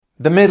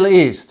The Middle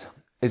East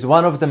is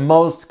one of the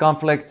most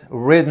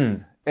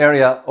conflict-ridden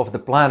areas of the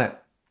planet.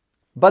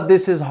 But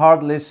this is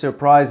hardly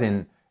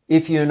surprising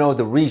if you know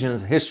the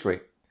region's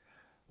history.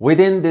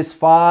 Within this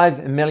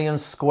 5 million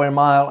square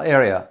mile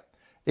area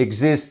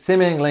exists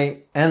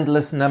seemingly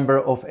endless number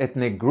of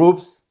ethnic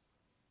groups,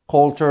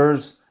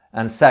 cultures,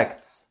 and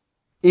sects,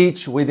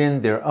 each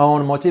within their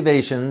own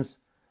motivations,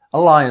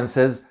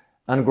 alliances,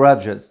 and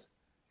grudges.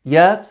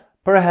 Yet,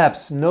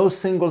 perhaps no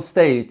single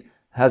state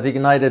has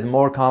ignited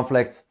more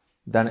conflicts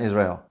than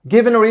Israel.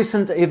 Given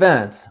recent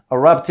events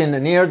erupting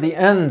near the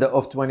end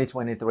of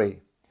 2023,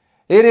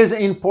 it is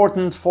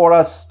important for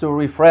us to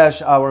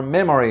refresh our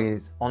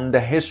memories on the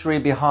history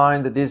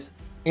behind this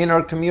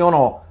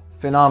intercommunal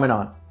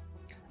phenomenon.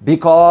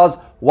 Because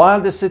while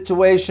the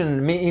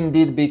situation may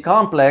indeed be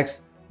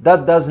complex,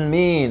 that doesn't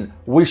mean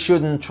we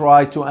shouldn't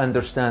try to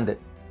understand it.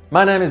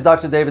 My name is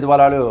Dr. David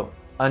Oualaalou,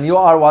 and you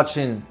are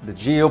watching the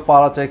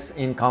Geopolitics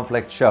in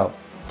Conflict show.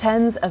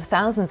 Tens of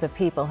thousands of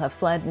people have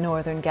fled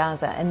northern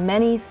Gaza and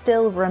many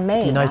still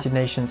remain. The United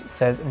Nations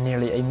says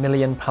nearly 1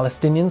 million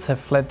Palestinians have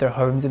fled their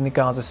homes in the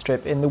Gaza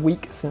Strip in the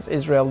week since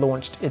Israel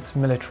launched its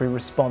military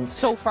response.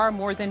 So far,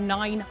 more than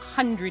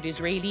 900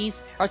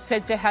 Israelis are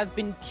said to have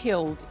been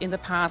killed in the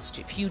past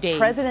few days.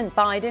 President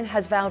Biden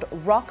has vowed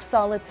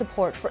rock-solid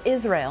support for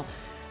Israel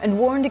and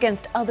warned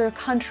against other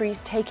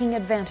countries taking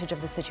advantage of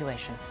the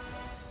situation.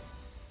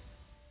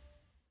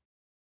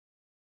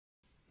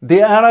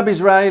 The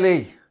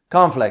Arab-Israeli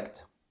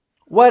conflict.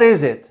 What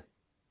is it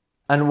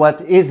and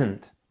what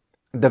isn't?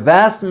 The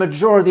vast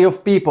majority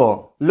of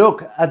people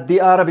look at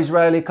the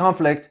Arab-Israeli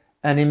conflict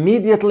and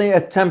immediately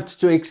attempt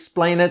to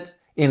explain it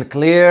in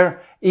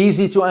clear,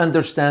 easy to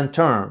understand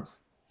terms.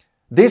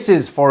 This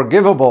is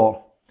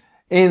forgivable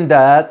in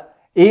that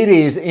it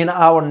is in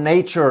our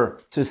nature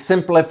to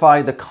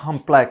simplify the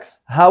complex.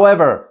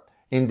 However,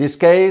 in this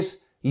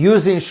case,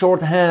 using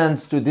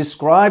shorthands to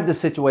describe the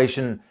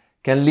situation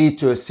can lead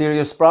to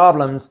serious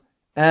problems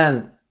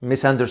and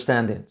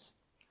misunderstandings.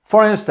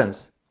 For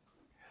instance,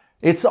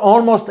 it's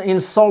almost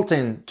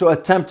insulting to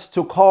attempt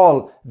to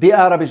call the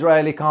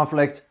Arab-Israeli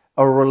conflict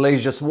a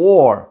religious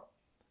war.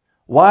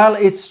 While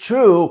it's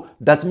true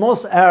that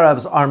most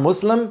Arabs are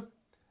Muslim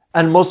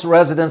and most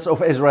residents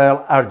of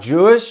Israel are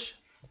Jewish,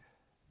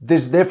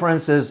 these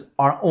differences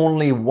are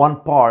only one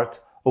part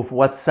of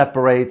what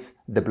separates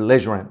the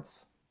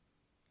belligerents.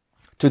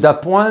 To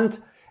that point,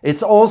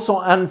 it's also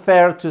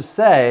unfair to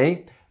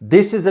say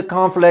this is a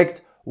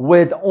conflict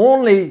with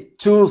only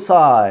two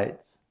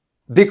sides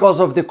because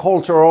of the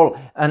cultural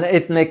and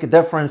ethnic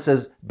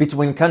differences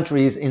between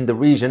countries in the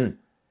region,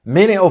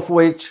 many of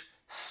which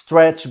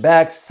stretch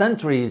back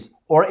centuries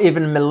or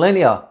even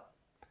millennia.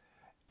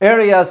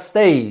 Area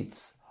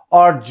states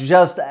are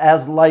just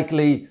as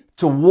likely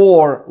to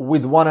war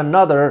with one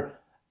another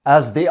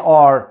as they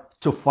are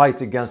to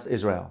fight against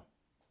Israel.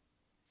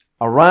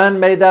 Iran,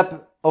 made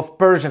up of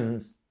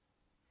Persians,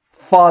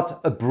 fought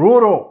a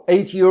brutal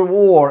 8-year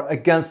war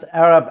against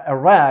Arab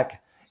Iraq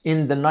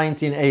in the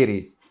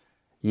 1980s.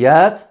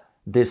 Yet,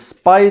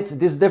 despite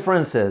these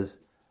differences,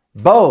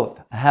 both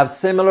have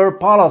similar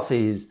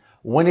policies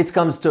when it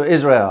comes to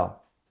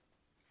Israel.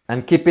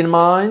 And keep in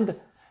mind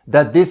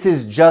that this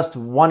is just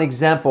one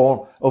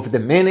example of the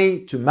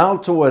many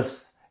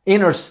tumultuous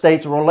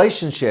interstate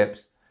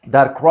relationships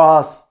that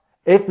cross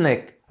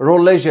ethnic,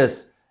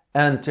 religious,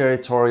 and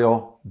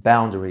territorial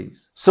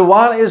boundaries. So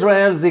while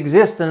Israel's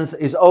existence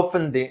is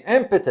often the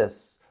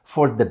impetus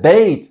for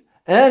debate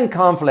and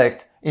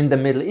conflict in the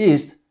Middle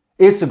East,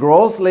 it's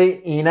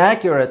grossly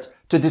inaccurate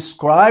to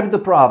describe the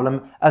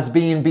problem as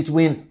being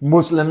between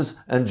Muslims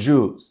and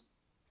Jews,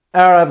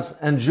 Arabs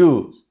and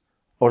Jews,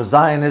 or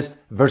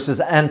Zionist versus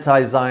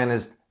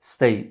anti-Zionist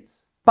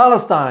states.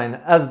 Palestine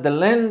as the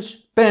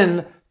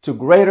linchpin to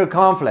greater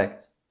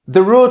conflict.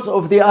 The roots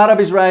of the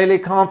Arab-Israeli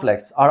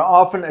conflicts are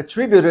often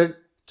attributed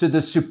to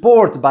the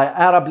support by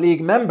Arab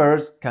League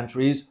members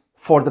countries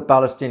for the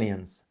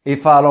Palestinians, a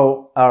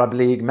fellow Arab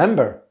League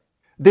member.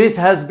 This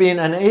has been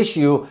an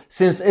issue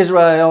since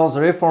Israel's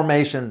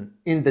reformation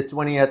in the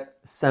 20th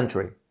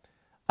century.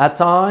 At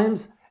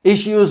times,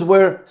 issues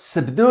were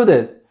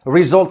subdued,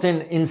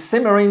 resulting in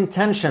simmering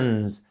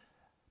tensions,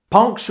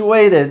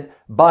 punctuated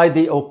by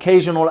the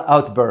occasional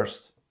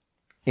outburst.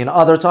 In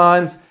other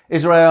times,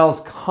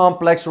 Israel's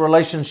complex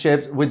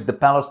relationships with the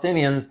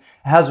Palestinians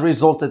has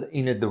resulted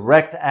in a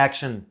direct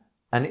action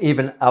and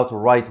even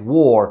outright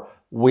war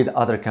with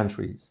other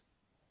countries.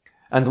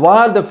 And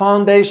while the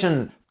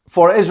foundation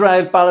for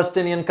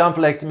Israel-Palestinian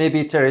conflict may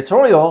be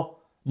territorial,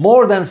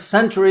 more than a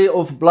century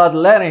of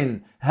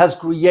bloodletting has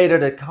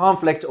created a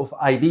conflict of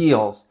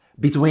ideals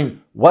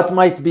between what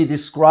might be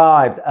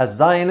described as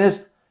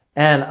Zionist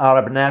and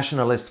Arab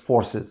nationalist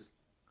forces.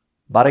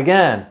 But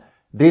again,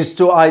 these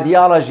two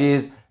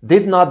ideologies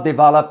did not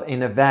develop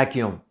in a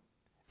vacuum.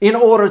 In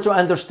order to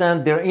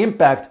understand their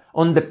impact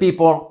on the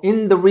people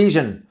in the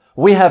region,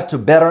 we have to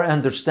better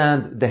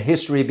understand the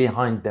history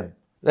behind them.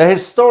 The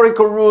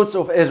historical roots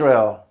of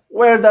Israel.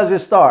 Where does it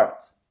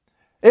start?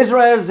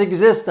 Israel's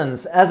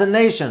existence as a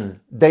nation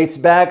dates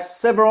back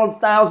several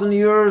thousand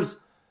years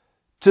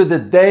to the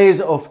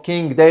days of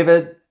King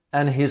David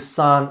and his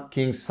son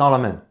King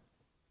Solomon.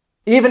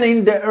 Even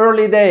in the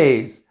early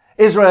days,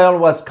 Israel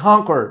was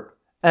conquered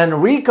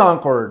and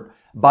reconquered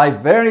by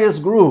various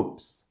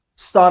groups,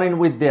 starting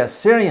with the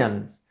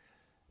Assyrians,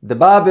 the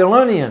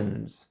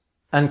Babylonians,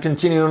 and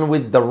continuing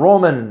with the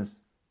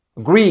Romans,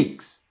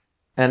 Greeks,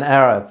 and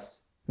Arabs.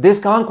 This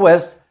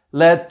conquest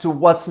led to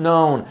what's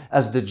known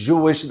as the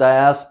Jewish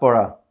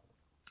diaspora,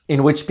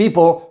 in which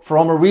people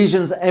from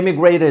regions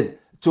emigrated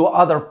to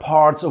other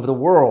parts of the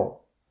world,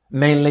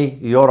 mainly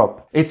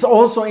Europe. It's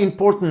also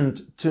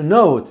important to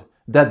note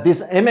that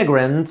these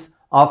immigrants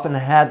often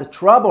had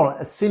trouble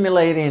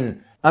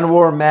assimilating and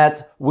were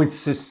met with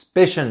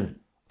suspicion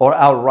or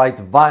outright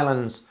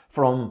violence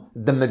from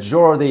the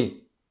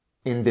majority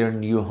in their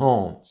new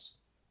homes.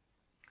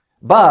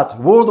 But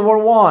World War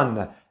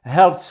I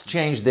helped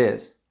change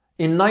this.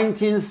 In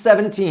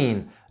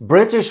 1917,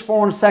 British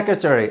Foreign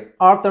Secretary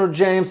Arthur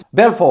James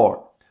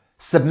Balfour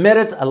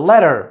submitted a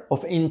letter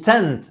of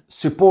intent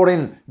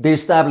supporting the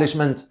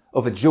establishment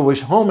of a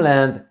Jewish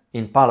homeland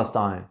in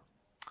Palestine,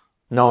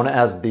 known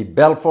as the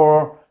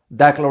Balfour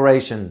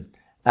Declaration,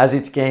 as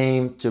it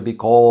came to be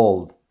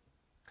called.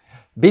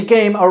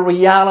 Became a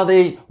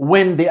reality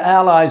when the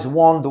Allies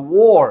won the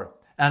war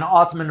and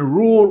Ottoman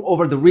rule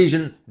over the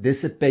region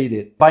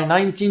dissipated. By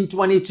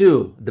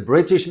 1922, the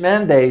British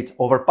mandate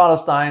over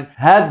Palestine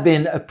had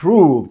been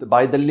approved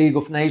by the League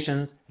of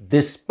Nations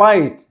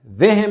despite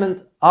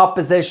vehement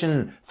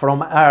opposition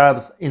from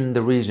Arabs in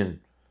the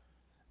region.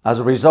 As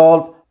a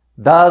result,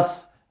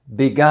 thus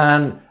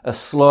began a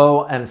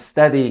slow and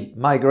steady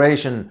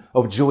migration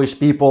of Jewish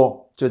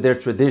people to their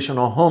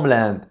traditional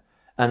homeland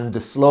and the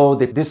slow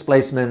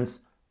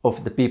displacements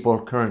of the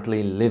people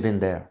currently living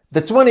there.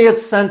 The 20th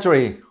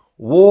century,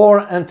 war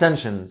and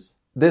tensions,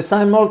 the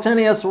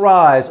simultaneous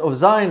rise of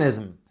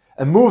Zionism,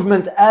 a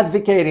movement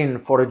advocating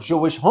for a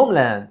Jewish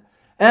homeland,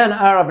 and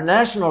Arab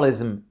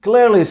nationalism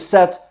clearly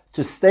set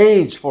the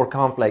stage for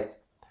conflict.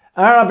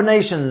 Arab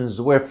nations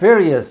were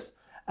furious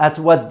at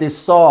what they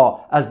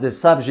saw as the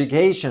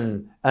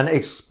subjugation and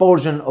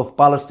expulsion of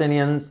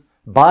Palestinians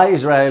by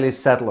Israeli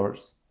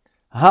settlers.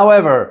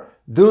 However,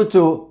 due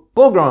to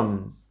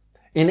pogroms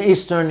in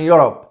Eastern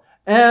Europe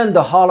and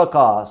the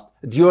Holocaust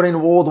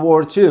during World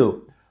War II,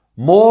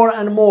 more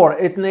and more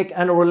ethnic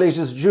and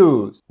religious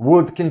Jews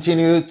would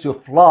continue to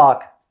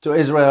flock to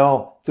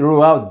Israel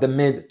throughout the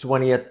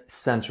mid-20th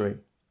century.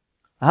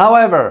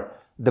 However,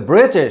 the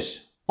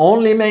British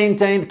only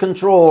maintained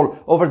control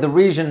over the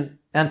region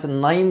until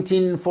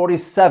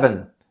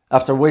 1947,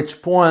 after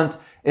which point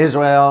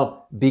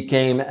Israel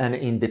became an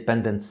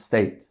independent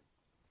state.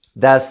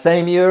 That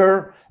same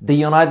year, the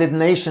United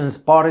Nations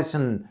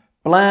partition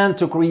plan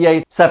to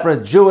create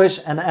separate Jewish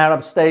and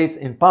Arab states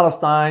in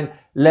Palestine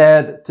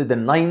led to the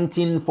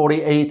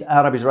 1948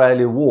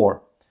 Arab-Israeli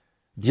War.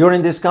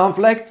 During this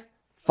conflict,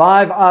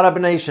 5 Arab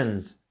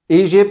nations,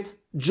 Egypt,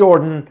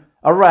 Jordan,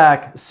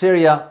 Iraq,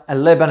 Syria,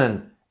 and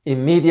Lebanon,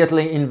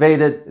 immediately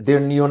invaded their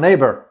new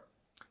neighbor.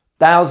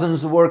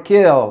 Thousands were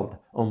killed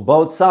on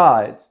both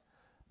sides,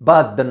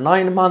 but the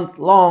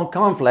 9-month-long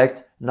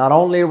conflict not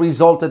only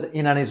resulted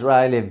in an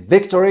Israeli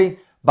victory,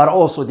 but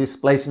also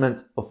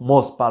displacement of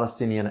most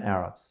Palestinian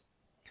Arabs.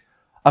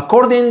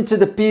 According to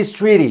the peace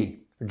treaty,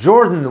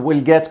 Jordan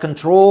will get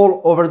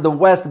control over the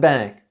West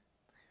Bank,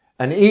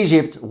 and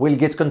Egypt will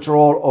get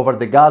control over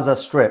the Gaza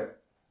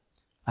Strip.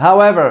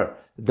 However,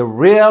 the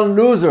real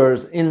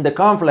losers in the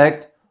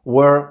conflict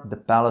were the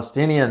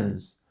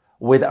Palestinians,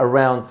 with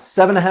around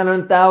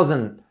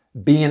 700,000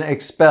 being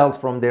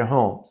expelled from their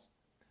homes.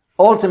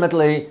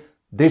 Ultimately,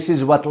 this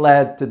is what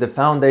led to the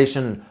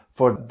foundation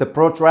for the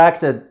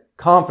protracted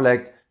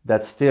conflict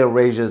that still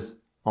rages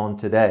on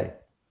today.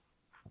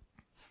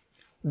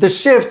 The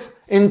shift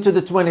into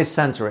the 20th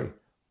century.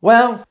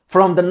 Well,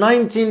 from the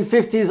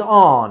 1950s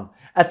on,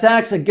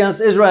 attacks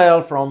against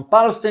Israel from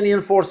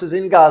Palestinian forces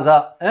in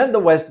Gaza and the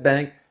West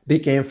Bank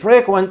became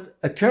frequent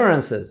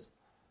occurrences.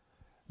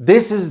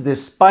 This is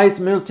despite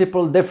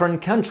multiple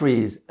different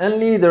countries and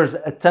leaders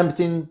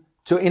attempting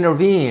to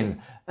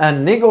intervene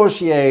and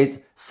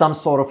negotiate some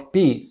sort of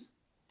peace.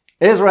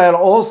 Israel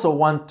also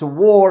went to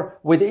war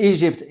with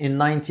Egypt in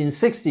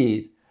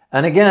 1960s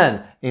and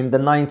again in the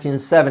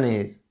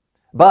 1970s.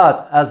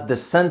 But as the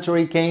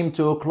century came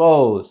to a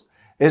close,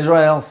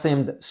 Israel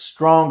seemed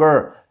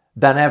stronger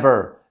than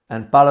ever,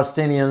 and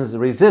Palestinians'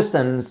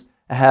 resistance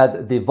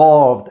had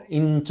devolved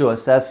into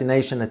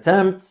assassination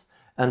attempts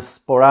and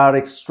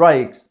sporadic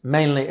strikes,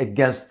 mainly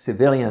against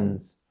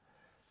civilians.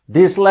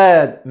 This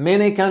led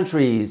many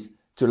countries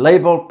to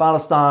label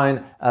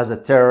Palestine as a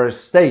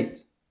terrorist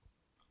state,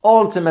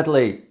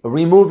 ultimately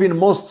removing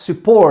most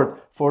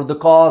support for the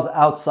cause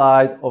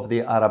outside of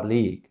the Arab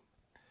League.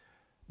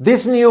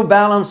 This new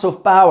balance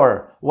of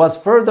power was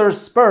further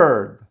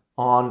spurred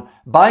on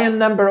by a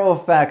number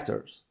of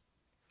factors.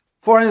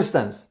 For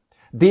instance,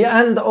 the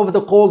end of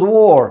the Cold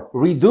War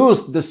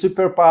reduced the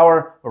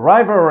superpower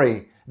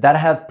rivalry that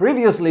had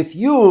previously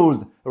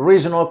fueled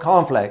regional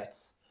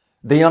conflicts.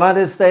 The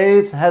United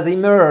States has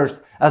emerged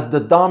as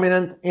the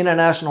dominant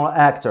international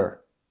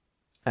actor.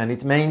 and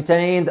it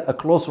maintained a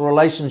close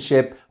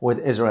relationship with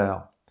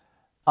Israel.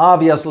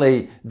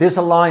 Obviously, this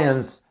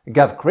alliance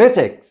gave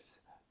critics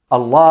a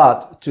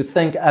lot to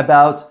think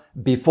about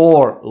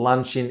before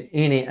launching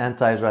any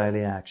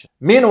anti-Israeli action.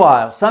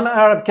 Meanwhile, some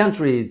Arab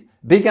countries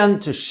began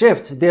to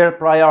shift their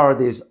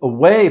priorities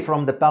away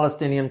from the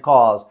Palestinian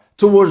cause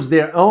towards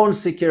their own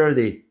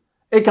security,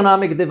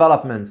 economic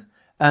development,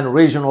 and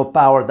regional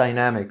power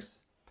dynamics.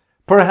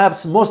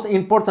 Perhaps most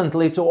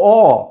importantly to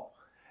all,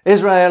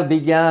 Israel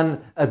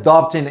began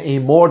adopting a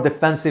more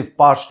defensive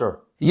posture.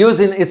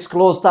 Using its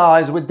close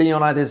ties with the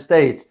United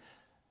States,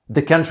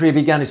 the country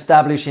began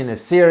establishing a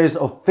series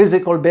of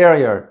physical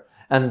barriers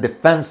and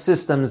defense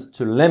systems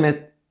to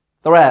limit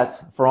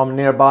threats from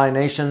nearby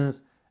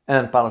nations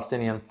and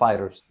Palestinian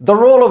fighters. The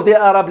role of the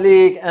Arab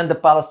League and the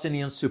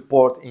Palestinian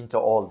support into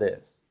all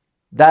this.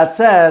 That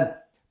said,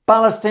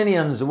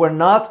 Palestinians were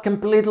not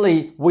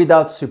completely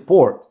without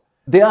support.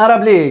 The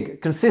Arab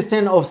League,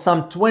 consisting of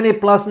some 20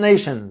 plus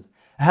nations,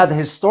 had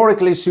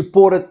historically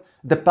supported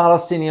the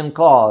Palestinian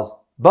cause,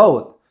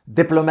 both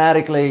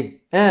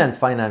diplomatically and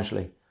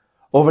financially.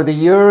 Over the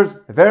years,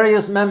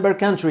 various member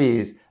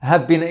countries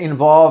have been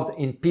involved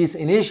in peace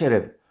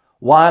initiatives,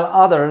 while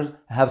others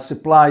have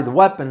supplied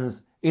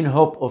weapons in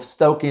hope of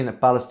stoking a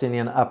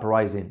Palestinian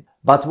uprising.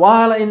 But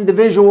while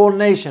individual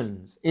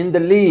nations in the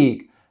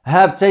League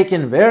have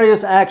taken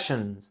various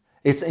actions,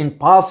 it's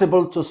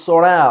impossible to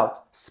sort out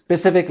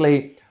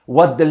specifically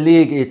what the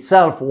League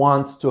itself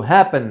wants to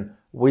happen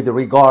with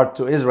regard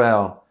to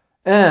Israel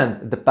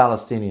and the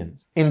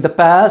Palestinians. In the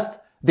past,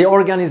 the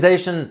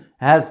organization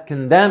has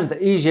condemned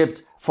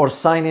Egypt for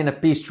signing a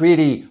peace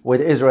treaty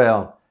with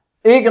Israel,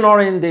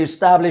 ignoring the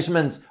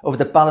establishment of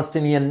the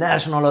Palestinian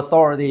National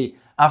Authority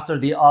after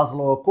the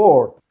Oslo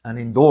Accord, and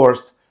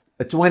endorsed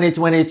a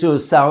 2022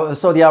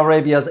 Saudi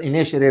Arabia's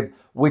initiative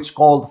which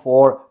called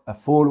for a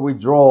full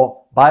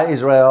withdrawal by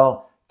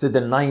Israel to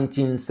the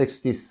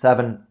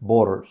 1967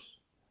 borders.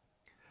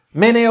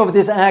 Many of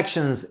these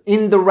actions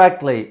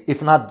indirectly,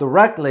 if not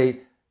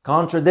directly,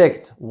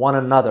 contradict one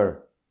another,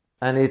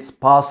 and it's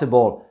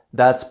possible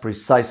that's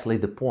precisely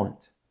the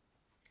point.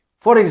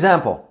 For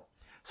example,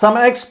 some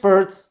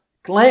experts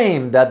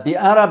claim that the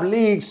Arab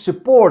League's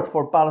support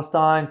for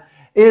Palestine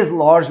is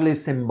largely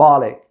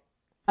symbolic,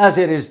 as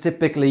it is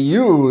typically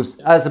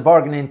used as a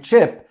bargaining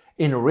chip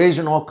in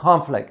regional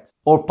conflict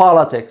or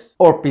politics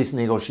or peace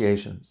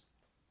negotiations.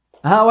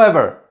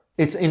 However,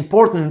 it's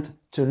important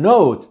to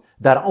note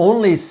that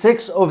only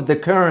 6 of the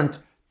current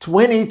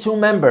 22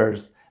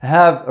 members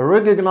have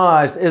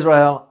recognized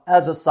Israel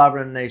as a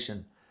sovereign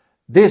nation.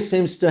 This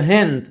seems to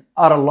hint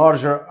at a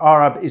larger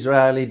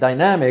Arab-Israeli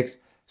dynamics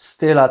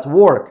still at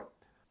work,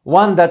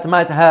 one that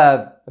might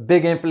have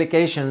big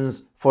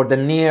implications for the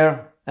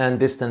near and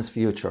distant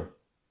future.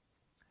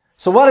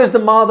 So what is the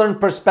modern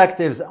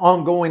perspectives,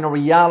 ongoing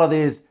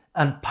realities,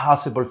 and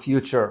possible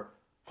future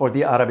for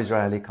the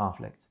Arab-Israeli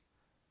conflict?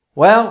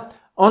 Well,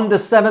 on the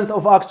 7th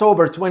of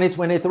October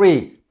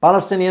 2023,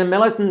 Palestinian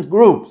militant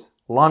groups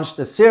launched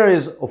a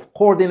series of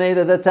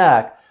coordinated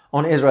attacks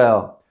on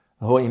Israel,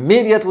 who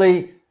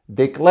immediately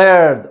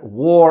declared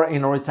war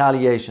in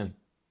retaliation.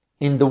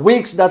 In the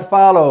weeks that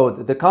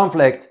followed, the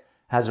conflict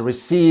has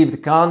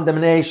received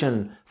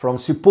condemnation from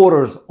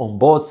supporters on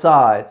both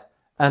sides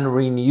and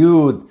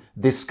renewed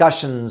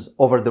discussions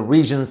over the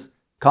region's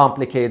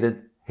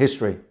complicated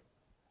history.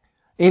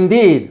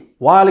 Indeed,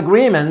 while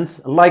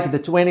agreements like the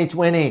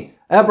 2020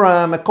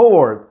 Abraham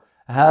Accord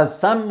has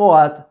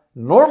somewhat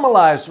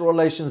normalized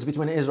relations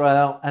between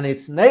Israel and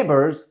its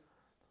neighbors,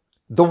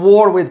 the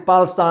war with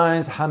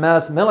Palestine's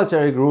Hamas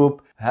military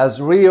group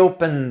has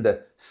reopened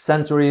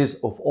centuries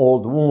of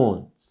old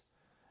wounds.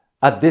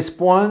 At this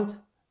point,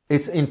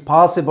 it's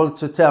impossible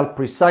to tell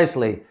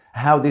precisely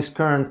how this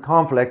current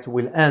conflict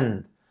will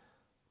end,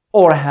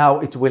 or how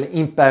it will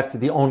impact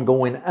the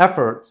ongoing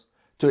efforts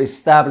to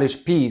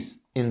establish peace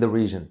in the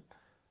region.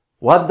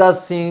 What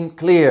does seem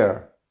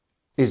clear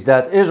is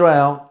that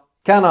Israel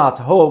cannot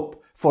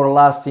hope for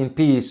lasting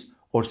peace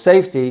or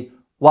safety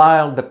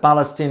while the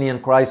Palestinian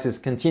crisis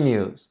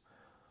continues,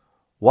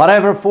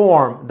 whatever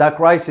form that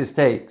crisis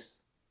takes.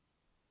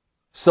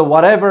 So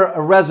whatever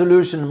a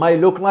resolution might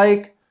look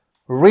like,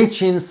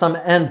 reaching some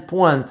end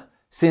point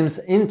seems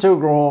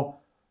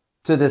integral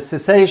to the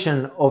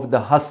cessation of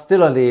the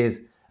hostilities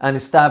and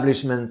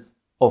establishment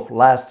of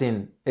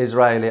lasting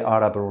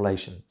Israeli-Arab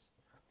relations.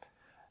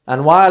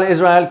 And while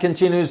Israel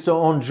continues to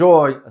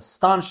enjoy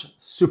staunch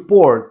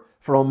support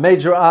from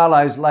major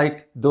allies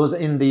like those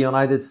in the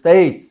United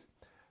States,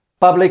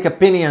 public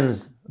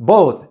opinions,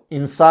 both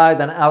inside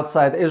and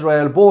outside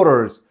Israel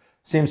borders,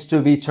 seems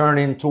to be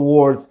turning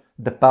towards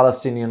the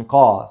Palestinian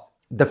cause.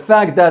 The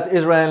fact that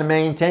Israel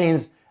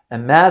maintains a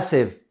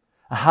massive,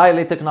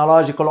 highly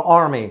technological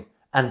army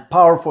and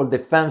powerful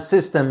defense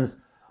systems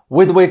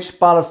with which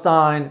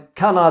Palestine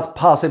cannot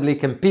possibly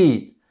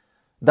compete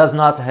does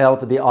not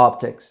help the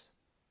optics.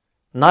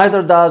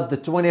 Neither does the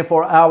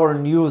 24-hour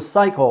news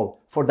cycle,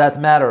 for that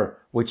matter,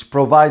 which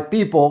provide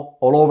people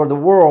all over the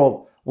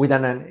world with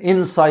an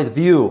inside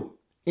view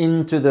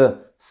into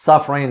the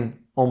suffering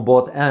on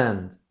both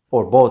ends.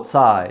 or both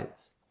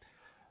sides.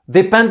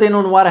 Depending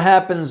on what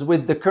happens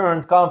with the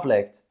current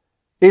conflict,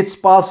 it's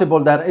possible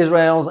that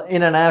Israel's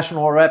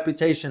international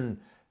reputation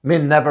may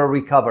never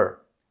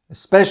recover,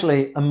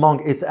 especially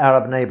among its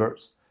Arab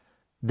neighbors.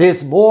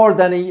 This, more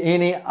than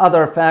any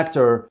other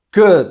factor,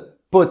 could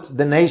put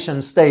the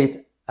nation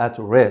state at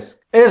risk.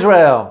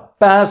 Israel,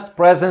 past,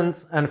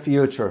 present, and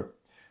future.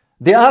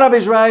 The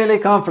Arab-Israeli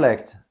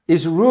conflict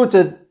is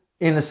rooted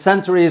in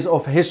centuries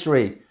of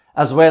history,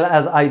 as well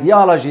as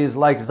ideologies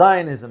like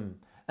Zionism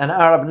and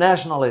Arab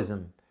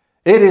nationalism.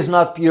 It is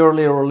not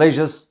purely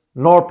religious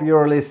nor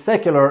purely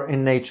secular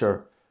in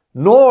nature,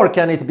 nor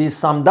can it be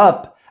summed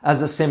up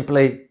as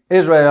simply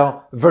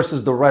Israel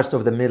versus the rest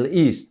of the Middle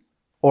East,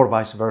 or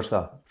vice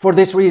versa. For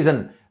this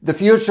reason, the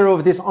future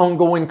of this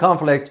ongoing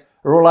conflict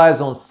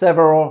relies on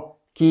several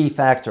key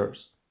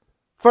factors.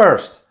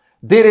 First,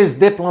 there is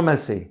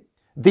diplomacy,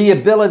 the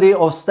ability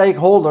of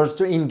stakeholders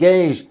to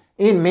engage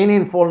in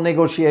meaningful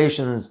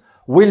negotiations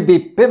will be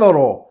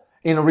pivotal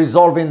in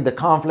resolving the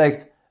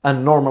conflict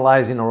and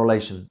normalizing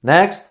relations.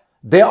 Next,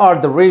 there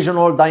are the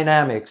regional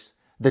dynamics,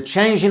 the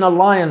changing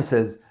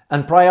alliances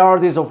and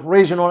priorities of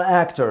regional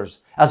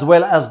actors, as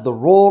well as the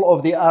role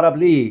of the Arab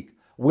League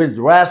will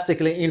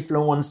drastically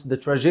influence the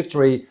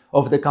trajectory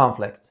of the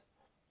conflict.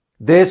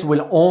 This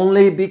will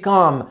only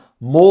become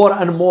more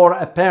and more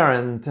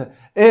apparent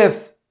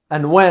if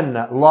and when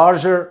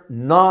larger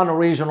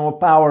non-regional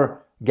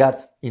power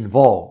gets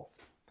involved.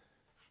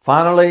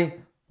 Finally,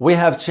 we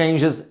have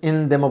changes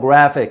in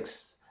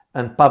demographics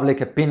and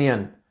public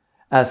opinion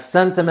as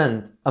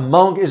sentiment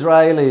among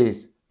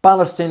Israelis,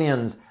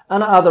 Palestinians,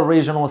 and other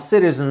regional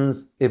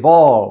citizens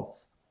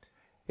evolves.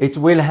 It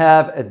will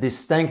have a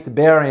distinct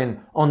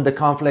bearing on the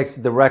conflict's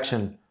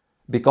direction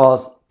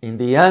because, in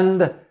the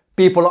end,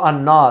 people are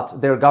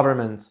not their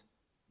governments,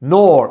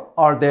 nor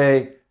are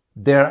they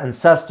their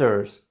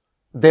ancestors,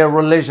 their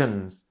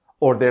religions,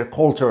 or their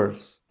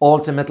cultures.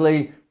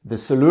 Ultimately, the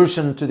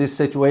solution to this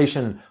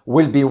situation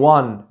will be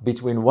one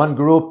between one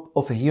group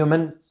of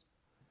humans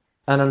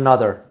and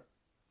another,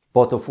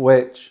 both of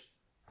which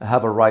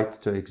have a right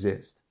to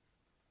exist.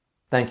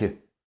 Thank you.